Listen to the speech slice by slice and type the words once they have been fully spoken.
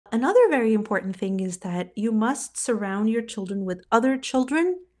Another very important thing is that you must surround your children with other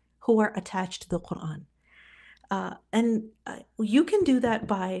children who are attached to the Quran. And you can do that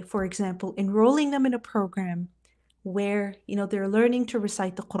by, for example, enrolling them in a program where they're learning to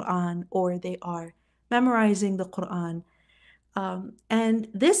recite the Quran or they are memorizing the Quran. And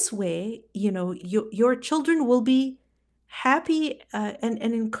this way, your children will be happy and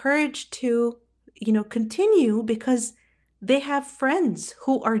encouraged to, continue because they have friends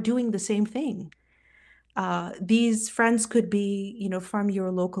who are doing the same thing. These friends could be, from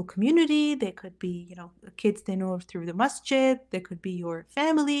your local community. They could be, kids they know through the masjid. They could be your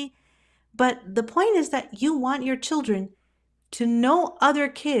family. But the point is that you want your children to know other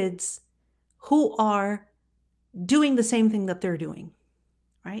kids who are doing the same thing that they're doing,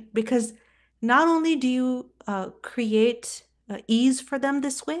 right? Because not only do you create ease for them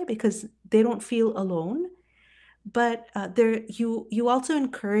this way because they don't feel alone, but you also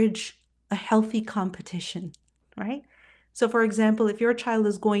encourage a healthy competition, right? So, for example, if your child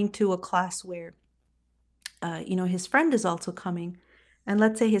is going to a class where his friend is also coming, and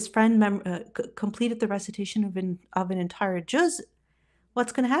let's say his friend completed the recitation of an entire juz,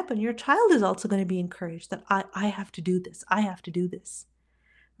 what's going to happen? Your child is also going to be encouraged that I have to do this. I have to do this,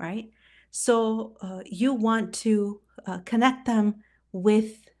 right? So you want to connect them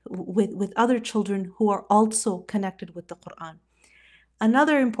with other children who are also connected with the Quran.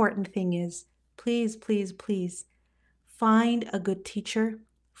 Another important thing is please, please, please find a good teacher,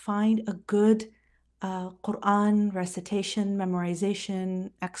 find a good Quran recitation,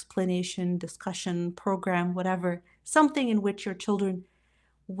 memorization, explanation, discussion, program, whatever, something in which your children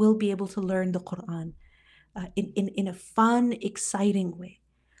will be able to learn the Quran in a fun, exciting way.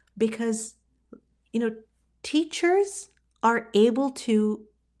 Because, you know, teachers are able to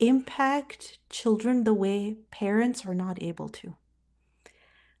impact children the way parents are not able to.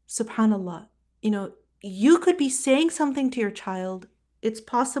 Subhanallah, you could be saying something to your child. It's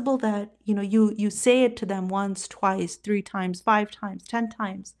possible that, you say it to them once, twice, 3 times, 5 times, 10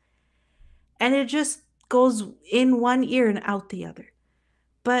 times, and it just goes in one ear and out the other.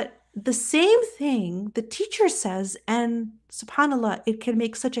 But the same thing the teacher says, and subhanAllah, it can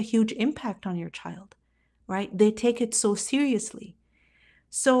make such a huge impact on your child, right? They take it so seriously.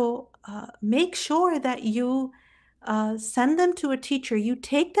 So make sure that you send them to a teacher, you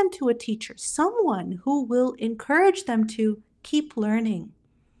take them to a teacher, someone who will encourage them to keep learning,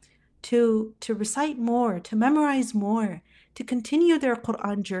 to recite more, to memorize more, to continue their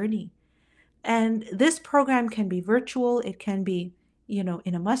Quran journey. And this program can be virtual, it can be, in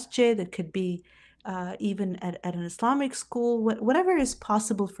a masjid, it could be even at an Islamic school, whatever is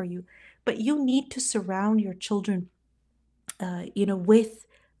possible for you. But you need to surround your children, with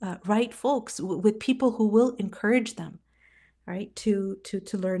right folks, with people who will encourage them, right, to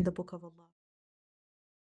learn the Book of Allah.